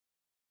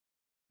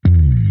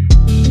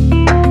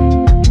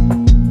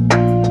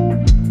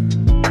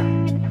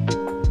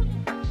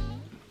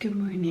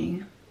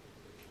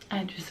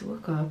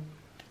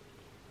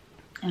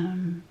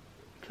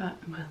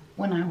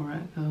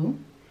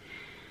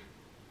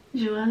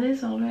Joel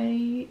is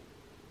already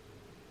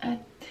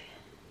at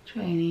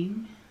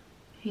training.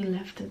 He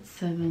left at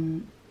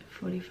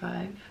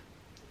 7:45.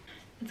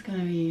 It's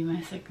gonna be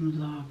my second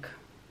vlog.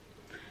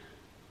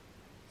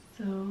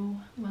 So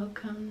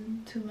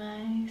welcome to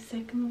my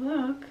second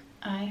vlog.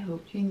 I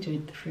hope you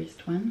enjoyed the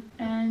first one,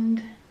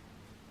 and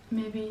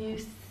maybe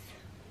it's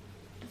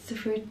the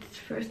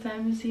first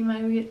time you see my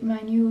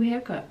new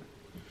haircut,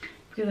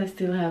 because I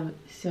still have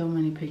so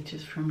many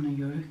pictures from New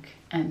York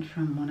and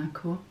from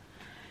Monaco.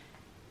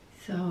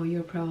 So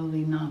you're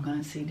probably not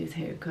gonna see this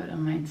haircut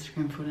on my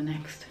Instagram for the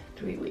next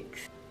 3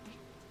 weeks.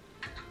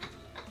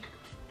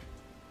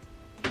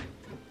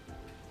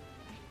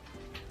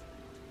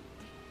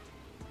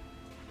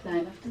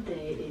 Plan of the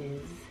day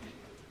is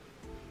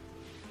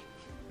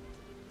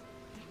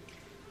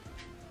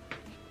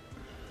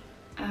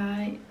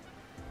I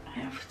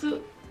have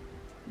to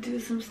do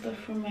some stuff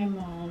for my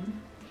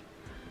mom,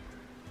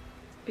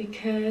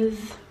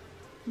 because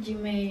you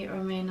may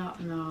or may not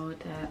know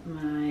that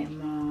my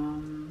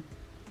mom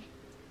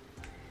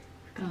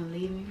is gonna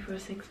leave me for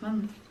 6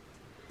 months.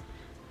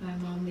 My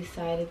mom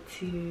decided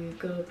to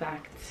go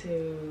back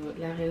to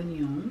La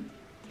Réunion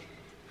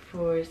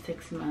for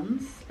 6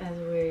 months, as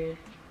we're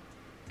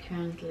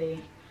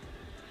currently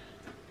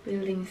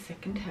building a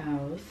second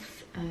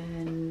house,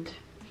 and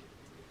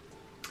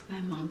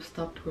my mom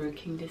stopped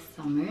working this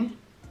summer,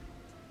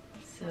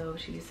 so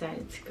she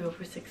decided to go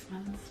for 6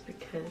 months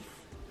because,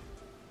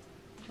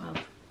 well,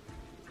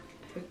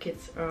 her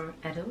kids are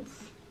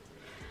adults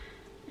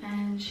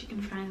and she can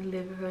finally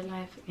live her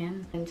life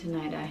again. And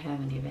tonight I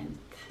have an event,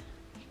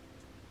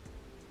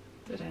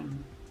 but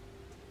I'm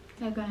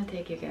gonna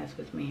take you guys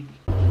with me.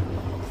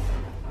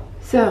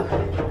 So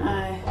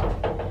I'm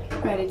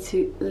ready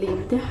to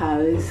leave the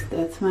house.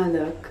 That's my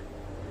look.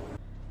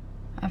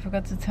 I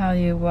forgot to tell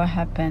you what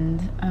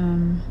happened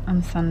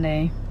on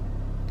Sunday.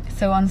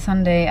 So on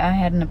Sunday I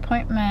had an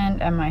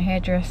appointment at my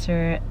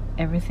hairdresser.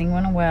 Everything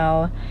went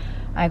well.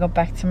 I got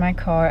back to my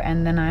car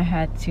and then I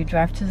had to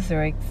drive to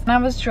Zurich. When I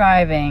was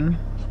driving,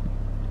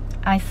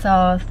 I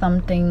saw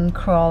something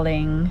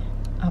crawling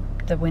up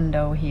the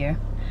window here.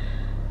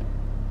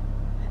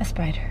 A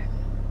spider.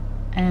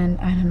 And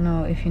I don't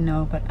know if you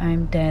know, but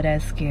I'm dead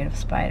as scared of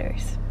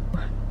spiders.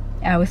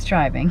 I was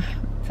driving,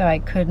 so I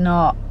could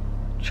not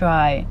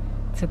try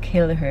to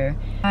kill her.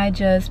 I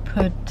just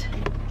put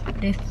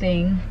this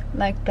thing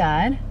like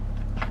that,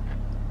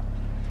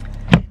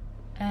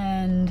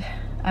 and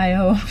I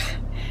hope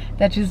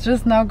that she's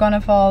just not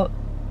gonna fall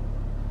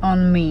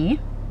on me.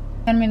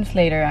 10 minutes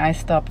later I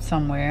stopped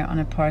somewhere on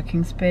a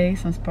parking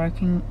space, on a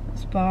parking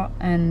spot,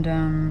 and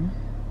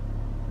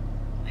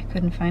I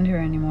couldn't find her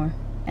anymore.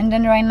 And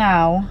then right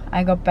now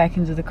I got back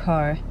into the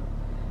car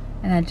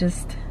and I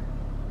just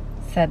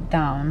sat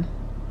down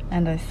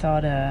and I saw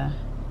the,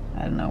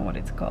 I don't know what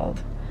it's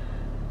called.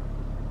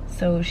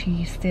 So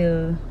she's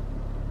still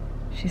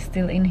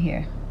in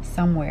here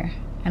somewhere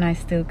and I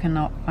still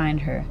cannot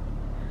find her.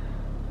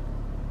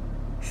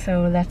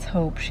 So let's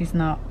hope she's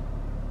not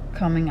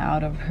coming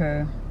out of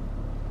her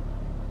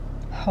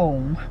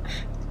home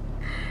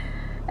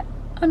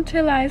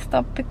until I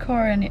stop the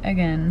car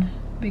again,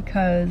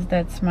 because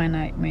that's my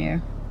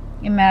nightmare.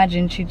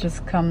 Imagine she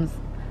just comes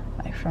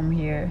like from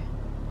here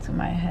to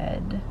my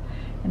head,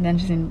 and then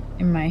she's in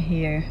my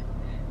hair,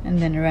 and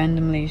then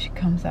randomly she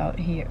comes out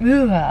here.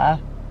 Ugh.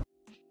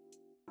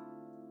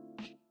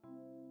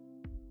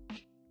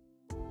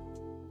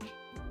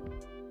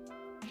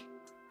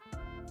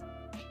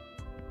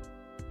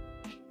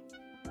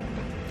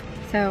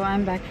 So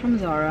I'm back from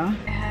Zara.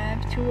 I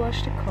have to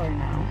wash the car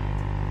now.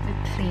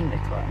 Clean the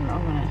car. I'm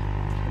not gonna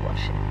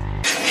wash it.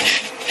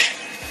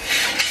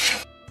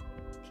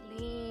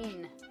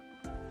 Clean.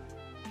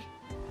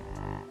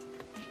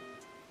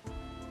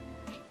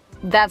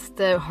 That's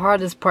the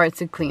hardest part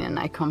to clean, and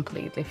I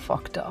completely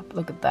fucked up.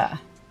 Look at that.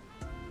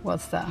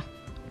 What's that?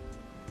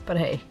 But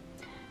hey,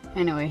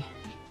 anyway,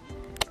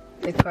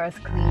 the car's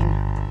clean.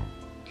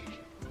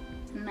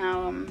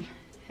 Now I'm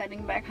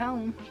heading back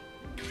home.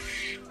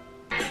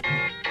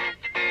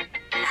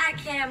 I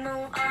can't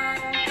move on,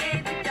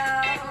 baby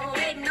doll,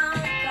 with no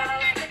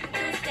calls, flipping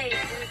through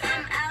stations.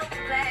 I'm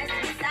outclassed,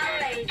 it's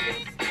outrageous.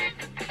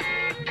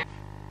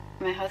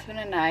 My husband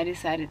and I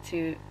decided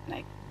to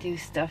do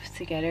stuff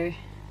together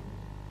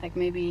like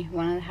maybe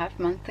 1.5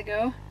 months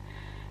ago,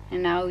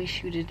 and now we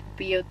shooted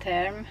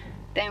Biotherm,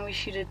 then we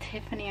shooted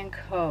Tiffany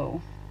 &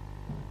 Co.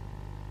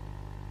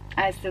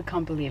 I still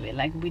can't believe it,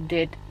 like we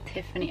did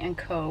Tiffany &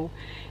 Co.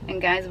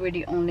 And guys, we're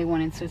the only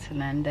one in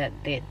Switzerland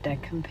that did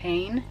that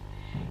campaign.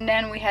 And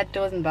then we had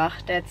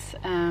Dosenbach, that's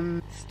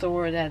a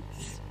store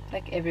that's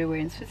like everywhere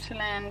in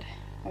Switzerland.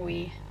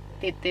 We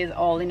did this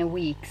all in a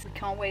week. So we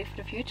can't wait for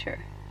the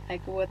future.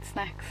 Like, what's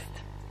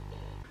next?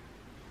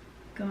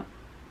 Got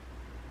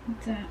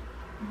that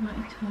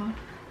white top,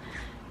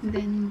 and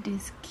then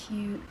this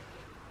cute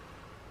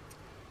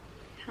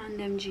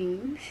H&M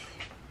jeans,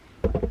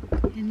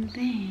 and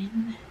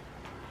then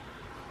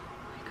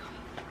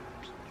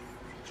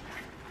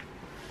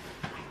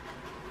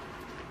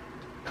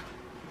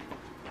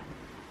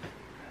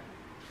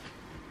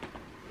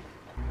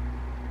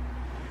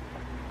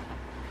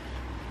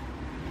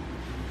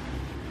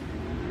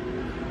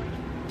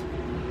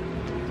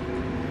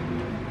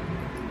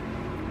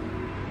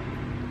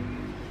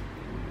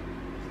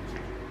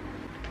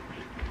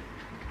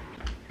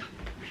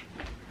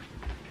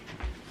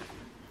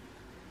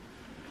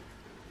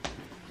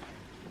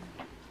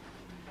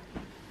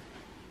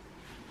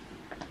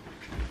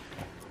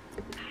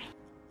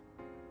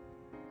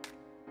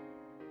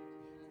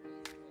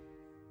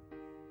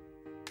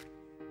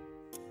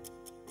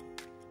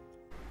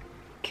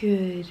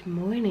Good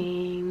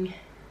morning.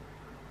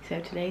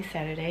 So today's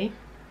Saturday.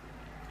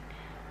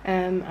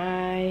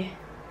 I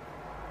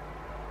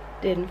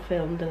didn't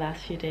film the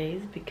last few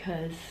days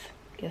because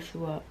guess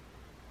what?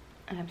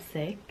 I'm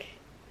sick.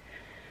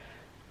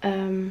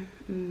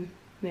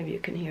 Maybe you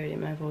can hear it in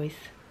my voice.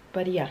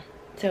 But yeah,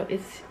 so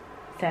it's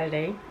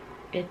Saturday.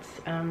 It's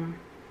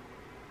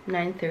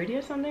 9:30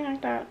 or something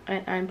like that,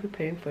 and I'm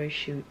preparing for a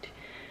shoot.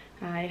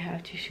 I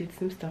have to shoot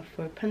some stuff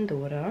for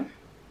Pandora.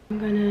 I'm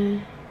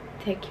gonna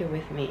take you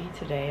with me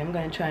today. I'm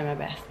gonna try my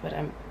best, but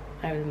I'm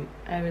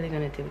really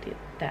gonna do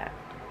that.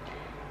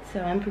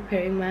 So I'm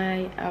preparing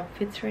my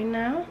outfits right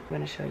now. I'm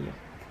gonna show you.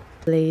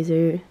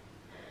 Blazer,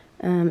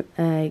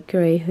 a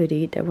grey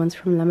hoodie, that one's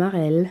from La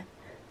Marelle,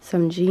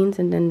 some jeans,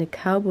 and then the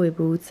cowboy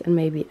boots, and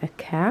maybe a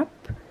cap,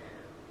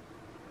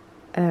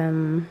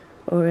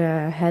 or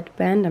a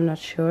headband, I'm not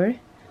sure.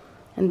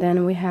 And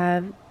then we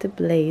have the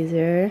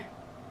blazer.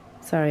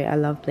 Sorry, I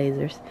love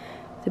blazers.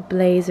 The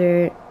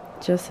blazer,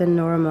 just a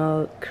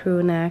normal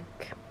crew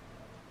neck,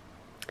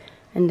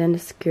 and then the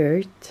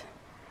skirt,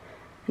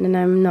 and then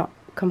I'm not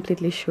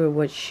completely sure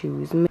what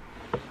shoes.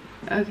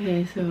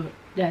 Okay, so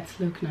that's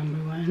look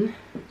number one.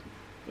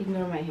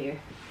 Ignore my hair,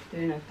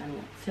 they're not done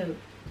yet. So,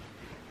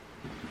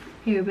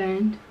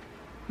 hairband,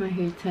 my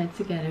hair tied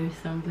together,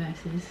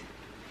 sunglasses,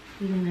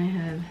 and then I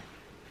have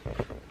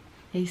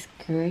a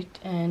skirt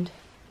and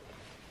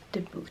the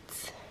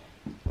boots.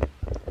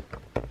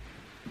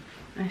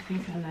 I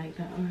think I like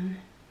that one.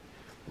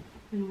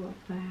 And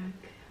what bag?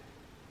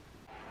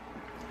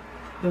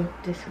 Oh,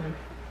 this one.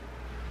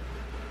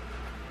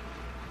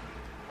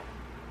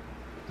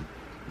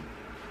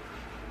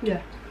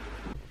 Yeah.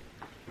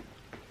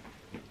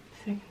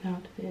 Second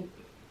outfit.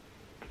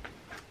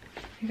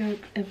 I got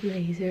a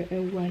blazer,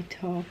 a white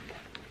top,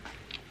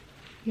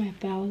 my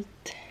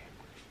belt.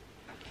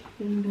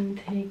 I'm gonna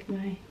take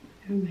my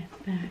Hermes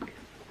bag.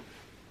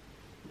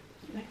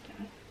 Like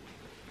that.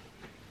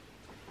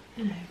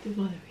 And I have the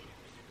ballerinas.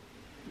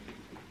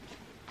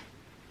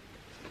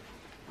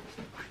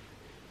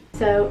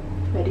 So,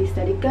 ready,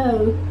 steady,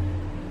 go.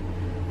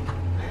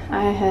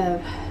 I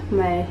have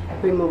my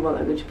removal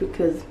luggage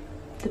because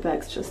the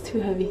bag's just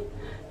too heavy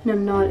and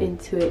I'm not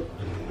into it.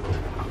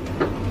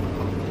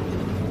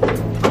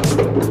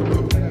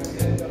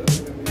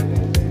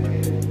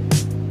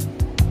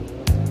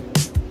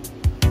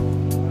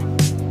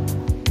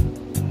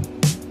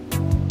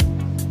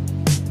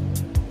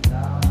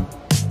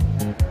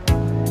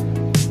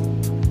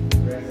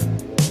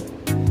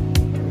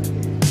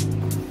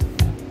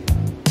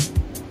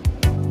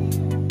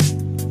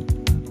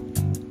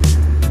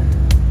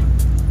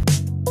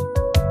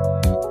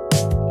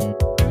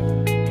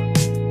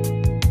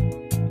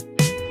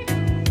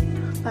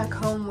 Back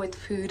home with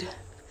food.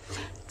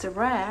 It's a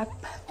wrap.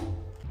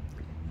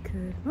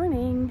 Good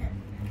morning.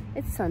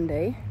 It's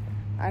Sunday.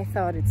 I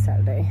thought it's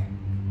Saturday.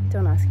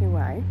 Don't ask me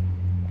why.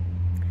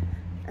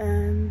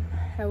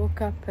 I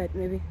woke up at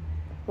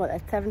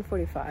at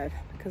 7:45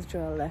 because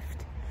Joel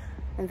left,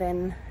 and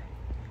then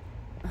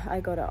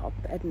I got up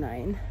at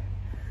 9,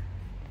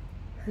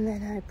 and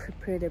then I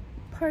prepared a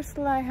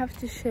parcel I have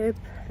to ship,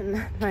 and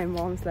then my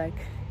mom's like,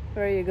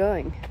 "Where are you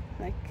going?"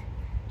 Like,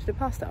 to the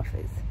post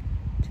office.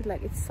 She's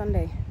like, "It's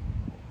Sunday."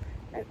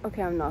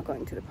 Okay, I'm not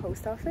going to the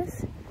post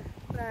office,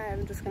 but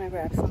I'm just gonna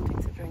grab something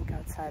to drink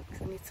outside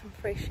because I need some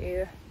fresh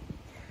air.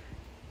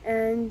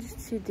 And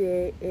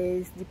today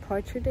is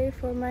departure day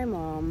for my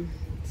mom,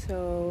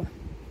 so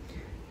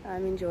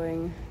I'm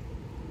enjoying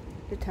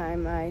the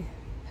time I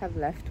have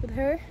left with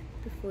her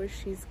before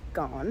she's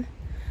gone.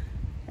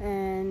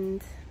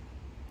 And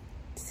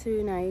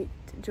tonight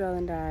Joel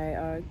and I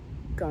are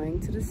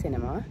going to the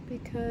cinema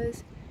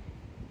because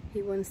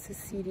he wants to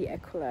see The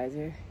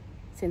Equalizer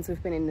since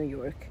we've been in New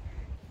York.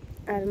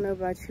 I don't know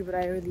about you, but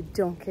I really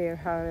don't care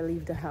how I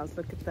leave the house.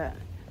 Look at that.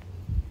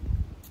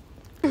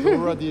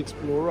 Dora the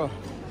Explorer.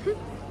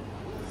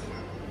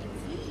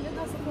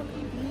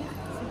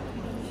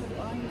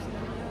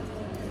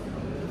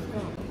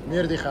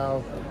 Meer die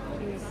gauw.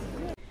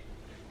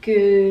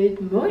 Good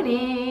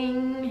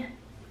morning.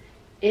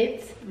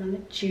 It's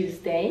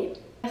Tuesday.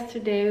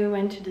 Yesterday we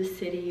went to the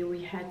city.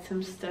 We had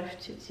some stuff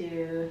to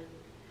do.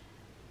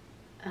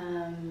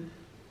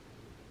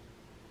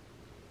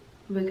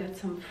 We got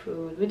some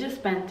food. We just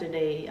spent the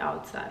day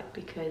outside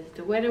because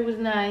the weather was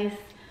nice,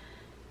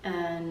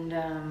 and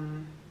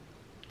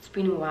it's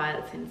been a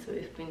while since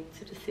we've been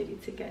to the city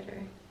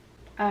together.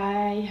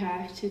 I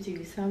have to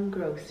do some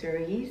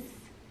groceries,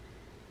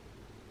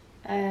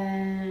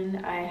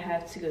 and I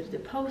have to go to the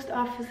post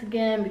office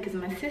again because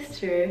my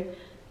sister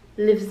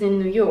lives in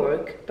New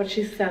York, but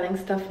she's selling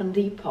stuff on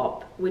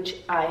Depop,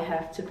 which I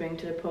have to bring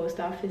to the post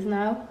office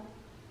now.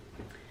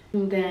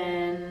 And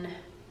then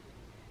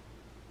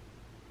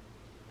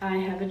I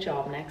have a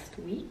job next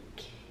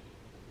week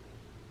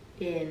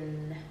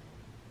in,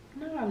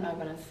 no, I'm not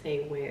gonna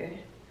say where,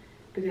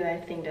 because I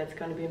think that's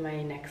gonna be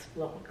my next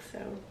vlog, so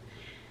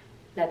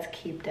let's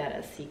keep that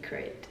a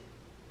secret.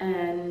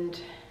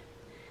 And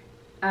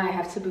I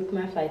have to book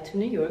my flight to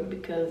New York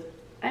because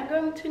I'm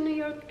going to New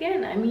York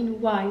again. I mean,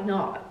 why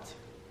not?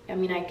 I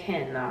mean, I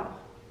can now.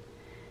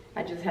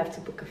 I just have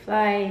to book a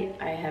flight.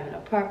 I have an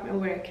apartment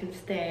where I can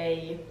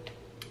stay.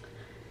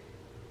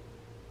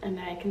 And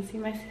I can see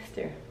my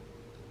sister.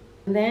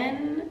 And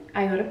then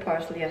I got a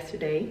parcel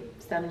yesterday,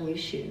 some new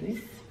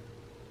shoes.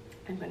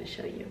 I'm gonna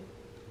show you.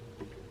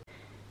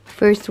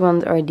 First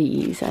ones are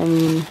these. I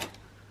mean,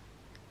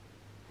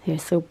 they're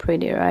so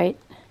pretty, right?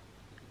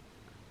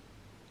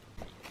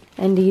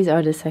 And these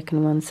are the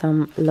second ones,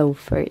 some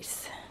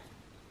loafers.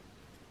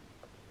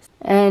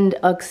 And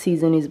Ugg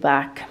season is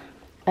back.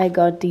 I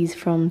got these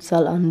from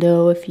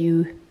Zalando a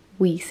few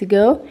weeks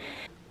ago.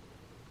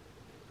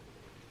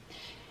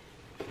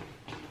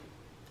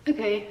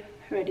 Okay,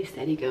 ready,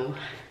 steady, go.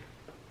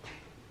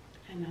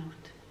 I'm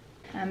out.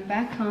 I'm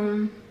back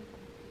home.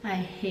 I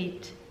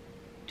hate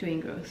doing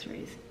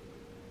groceries.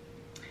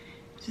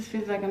 It just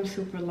feels like I'm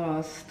super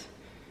lost.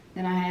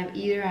 Then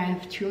either I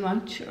have too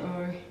much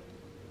or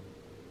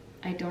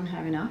I don't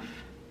have enough.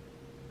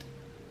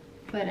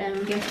 But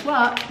guess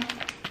what?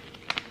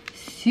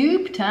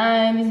 Soup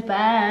time is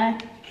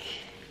back.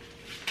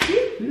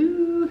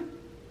 Woo-hoo.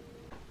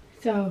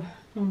 So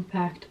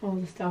unpacked all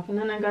the stuff, and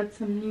then I got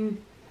some new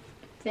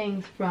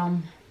things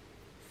from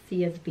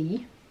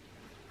CSB.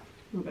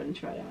 I'm gonna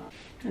try them out.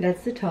 And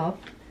that's the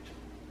top.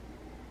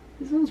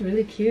 This one's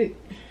really cute.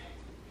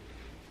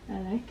 I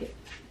like it.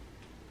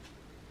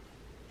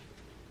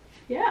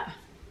 Yeah.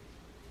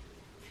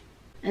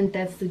 And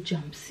that's the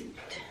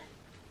jumpsuit.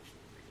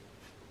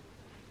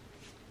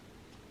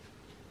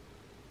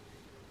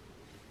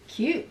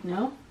 Cute,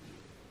 no?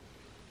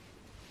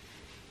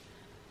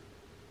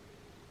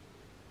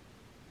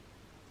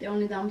 The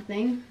only dumb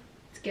thing,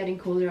 it's getting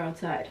colder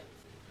outside.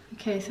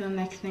 Okay, so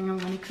next thing I'm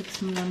gonna cook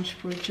some lunch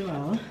for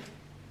Joel.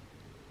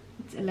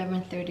 It's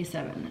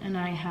 11:37 and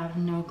I have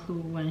no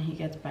clue when he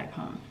gets back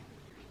home.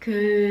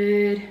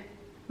 Good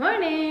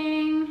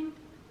morning!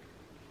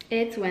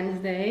 It's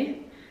Wednesday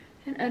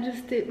and I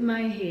just did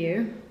my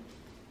hair.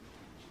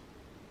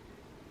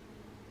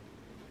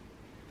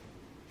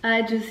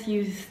 I just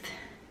used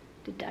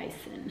the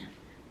Dyson,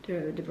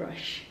 the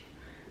brush,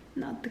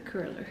 not the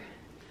curler.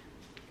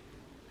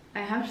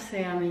 I have to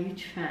say I'm a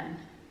huge fan.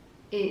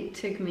 It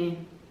took me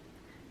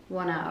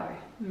 1 hour,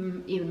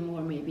 even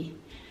more maybe.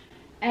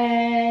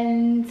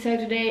 And so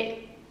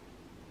today,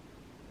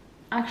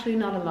 actually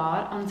not a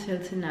lot until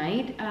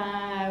tonight,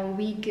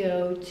 we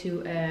go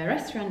to a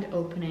restaurant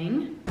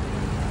opening.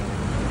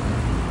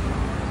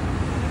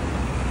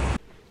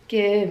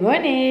 Good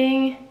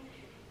morning!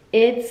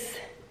 It's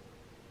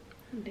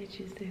Monday,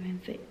 Tuesday,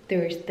 Wednesday,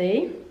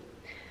 Thursday.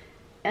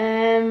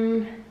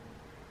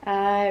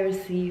 I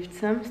received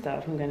some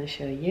stuff I'm gonna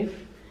show you.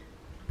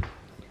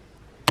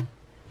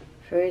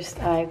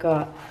 First I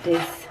got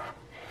this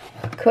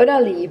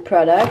Caudalie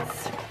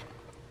products.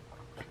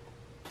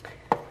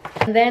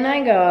 And then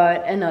I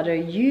got another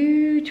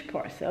huge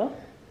parcel.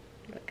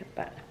 Look at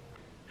that.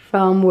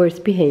 From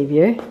Worst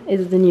Behavior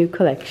is the new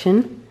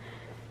collection.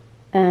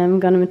 I'm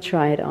gonna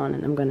try it on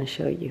and I'm gonna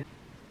show you.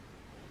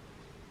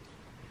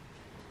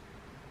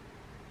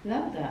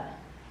 Love that.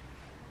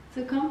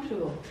 So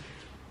comfortable.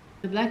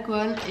 The black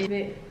one,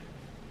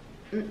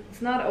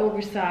 it's not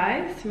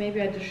oversized,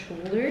 maybe at the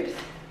shoulders,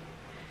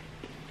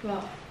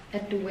 but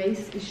at the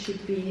waist it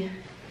should be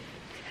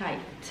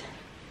tight.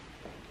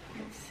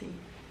 Let's see.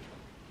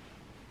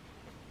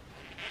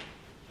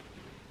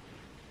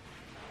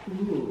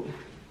 Ooh.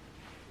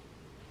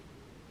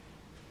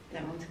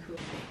 That one's cool.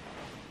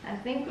 I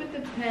think with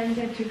the pants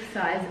I took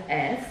size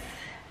S.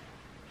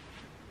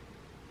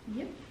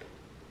 Yep.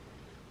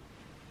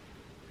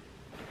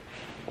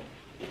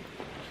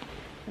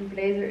 And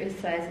blazer is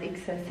size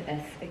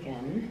XS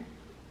again.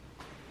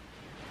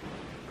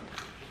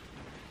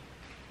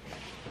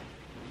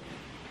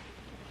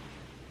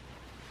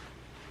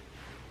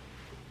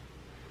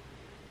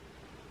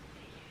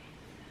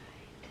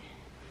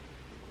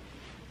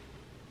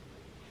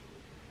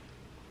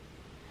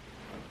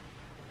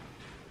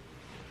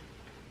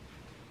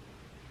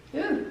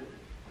 Ooh.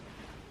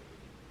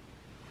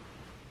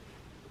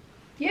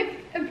 Yep,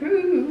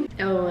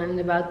 approved. Oh, and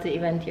about the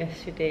event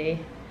yesterday.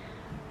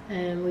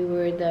 We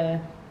were at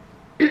the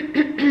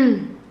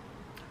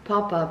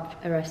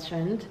pop-up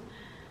restaurant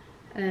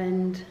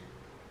and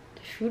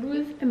the food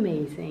was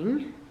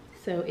amazing.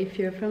 So if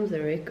you're from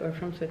Zurich or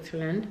from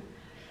Switzerland,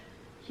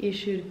 you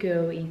should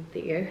go eat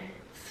there.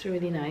 It's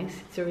really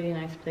nice. It's a really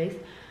nice place.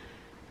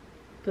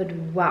 But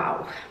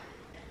wow,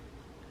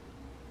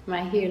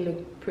 my hair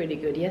looked pretty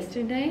good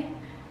yesterday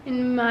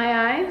in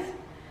my eyes.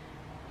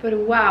 But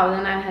wow,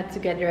 then I had to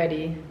get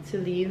ready to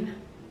leave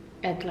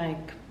at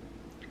like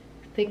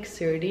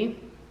 6:30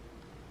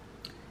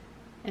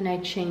 and I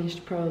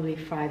changed probably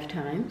 5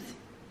 times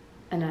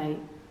and I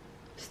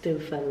still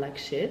felt like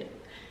shit.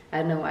 I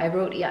don't know,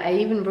 I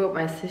even wrote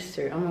my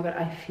sister, oh my god,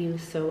 I feel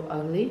so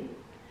ugly.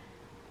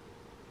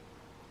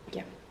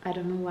 Yeah, I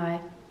don't know why,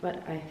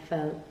 but I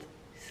felt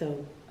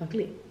so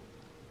ugly.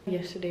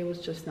 Yesterday was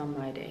just not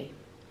my day.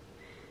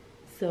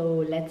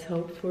 So let's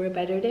hope for a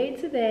better day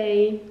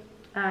today.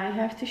 I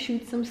have to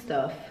shoot some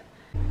stuff.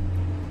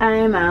 I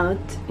am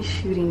out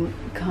shooting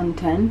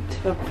content,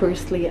 but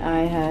firstly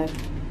I have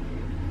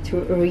to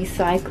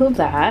recycle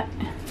that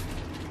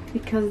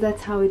because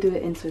that's how we do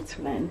it in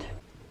Switzerland.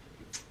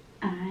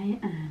 I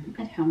am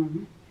at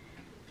home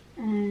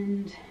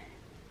and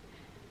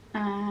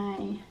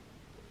I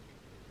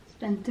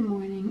spent the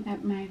morning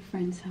at my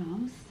friend's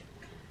house.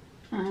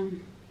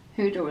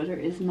 Her daughter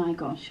is my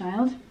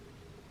godchild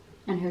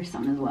and her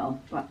son as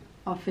well, but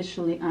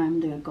officially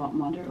I'm the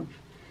godmother of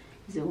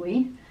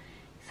Zoe.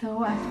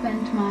 So I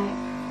spent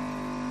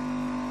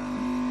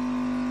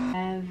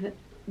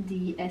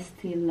the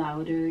Estee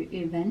Lauder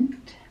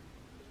event,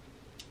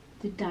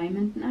 the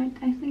Diamond Night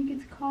I think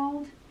it's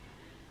called.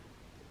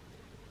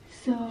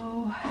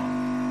 So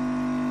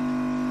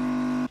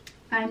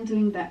I'm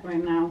doing that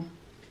right now.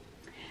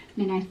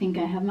 And I think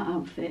I have my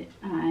outfit.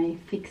 I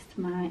fixed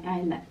my,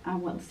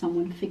 well,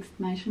 someone fixed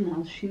my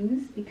Chanel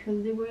shoes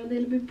because they were a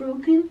little bit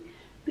broken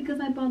because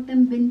I bought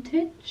them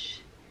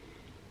vintage.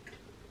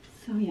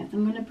 So yes,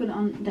 I'm gonna put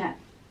on that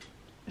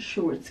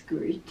short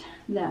skirt,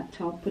 that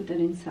top, put that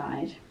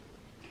inside,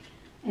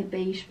 a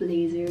beige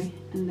blazer,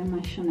 and then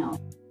my Chanel.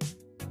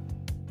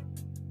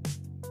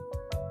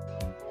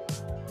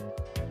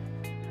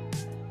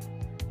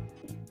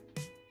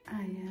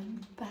 I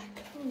am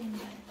back home.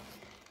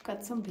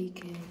 Got some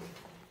bacon,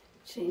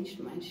 changed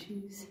my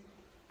shoes.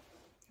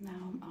 Now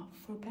I'm off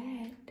for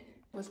bed.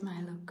 What's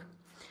my look?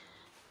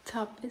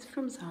 Top is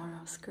from Zara,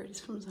 skirt is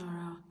from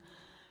Zara,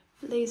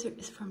 blazer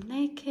is from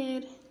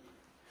Naked,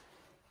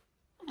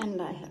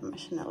 and I have my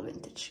Chanel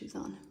vintage shoes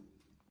on.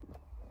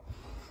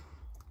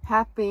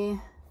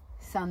 Happy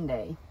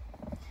Sunday.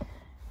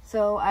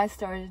 So I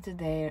started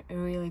today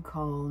really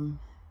calm,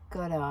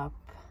 got up,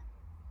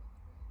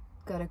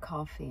 got a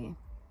coffee,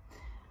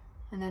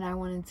 and then I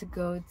wanted to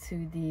go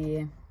to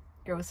the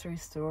grocery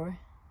store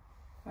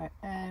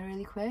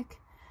really quick.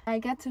 I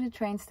get to the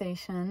train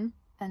station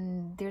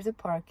and there's a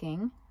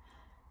parking,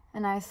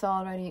 and I saw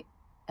already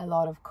a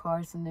lot of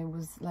cars and there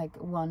was like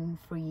one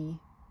free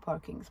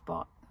parking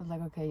spot. I was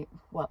like, okay,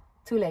 well,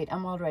 too late,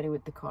 I'm already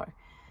with the car.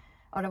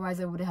 Otherwise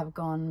I would have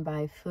gone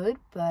by foot,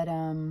 but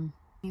I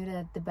knew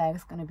that the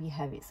bag's gonna be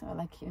heavy, so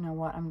like, you know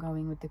what, I'm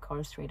going with the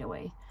car straight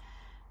away.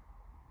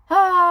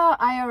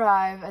 I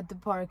arrive at the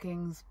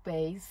parking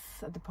space,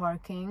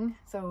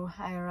 so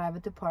I arrive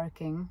at the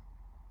parking,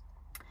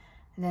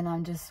 and then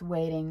I'm just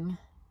waiting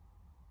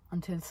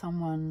until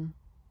someone's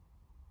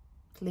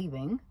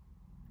leaving.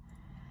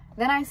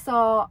 Then I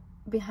saw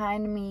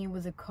behind me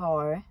was a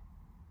car,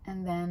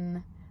 and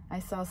then I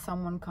saw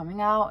someone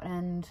coming out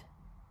and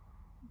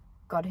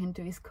got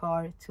into his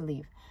car to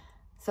leave.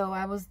 So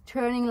I was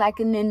turning like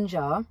a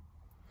ninja,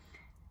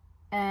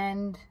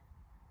 and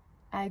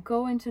I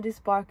go into this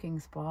parking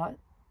spot,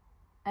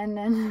 and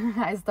then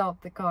I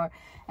stop the car,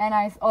 and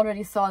I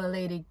already saw the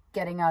lady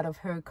getting out of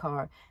her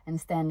car and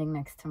standing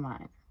next to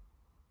mine.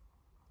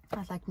 I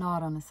was like,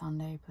 not on a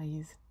Sunday,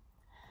 please.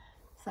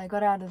 So I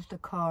got out of the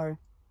car.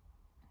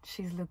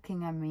 She's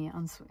looking at me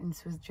in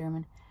Swiss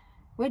German.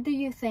 Where do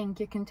you think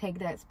you can take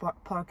that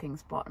parking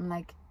spot? I'm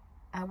like,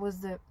 I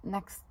was the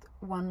next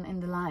one in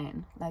the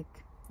line. Like,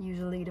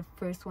 usually the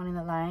first one in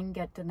the line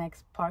get the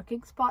next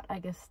parking spot. I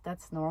guess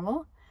that's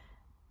normal,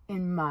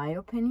 in my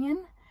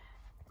opinion.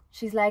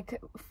 She's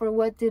like, for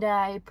what did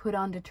I put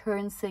on the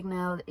turn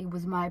signal? It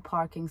was my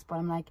parking spot.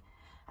 I'm like,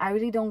 I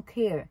really don't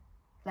care.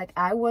 Like,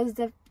 I was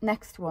the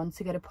next one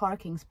to get a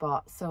parking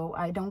spot, so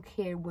I don't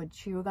care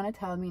what you're gonna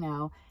tell me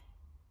now.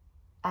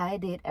 I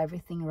did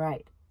everything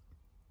right.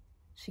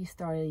 She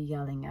started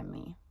yelling at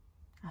me.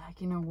 I'm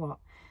like, you know what?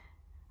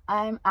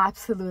 I'm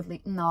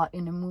absolutely not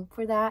in the mood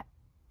for that.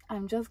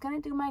 I'm just gonna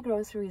do my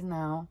groceries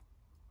now.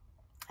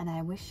 And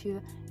I wish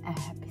you a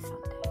happy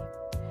Sunday.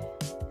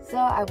 So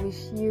I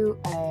wish you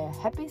a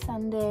happy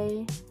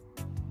Sunday.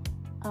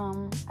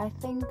 I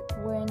think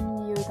when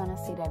you're gonna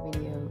see that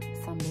video,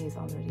 Sunday is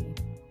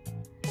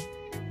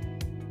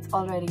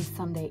already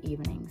Sunday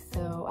evening.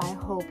 So I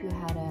hope you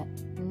had a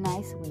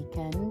nice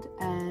weekend,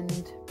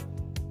 and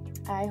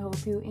I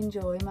hope you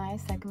enjoy my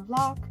second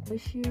vlog.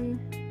 Wish you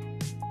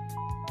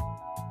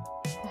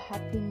a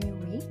happy new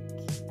week.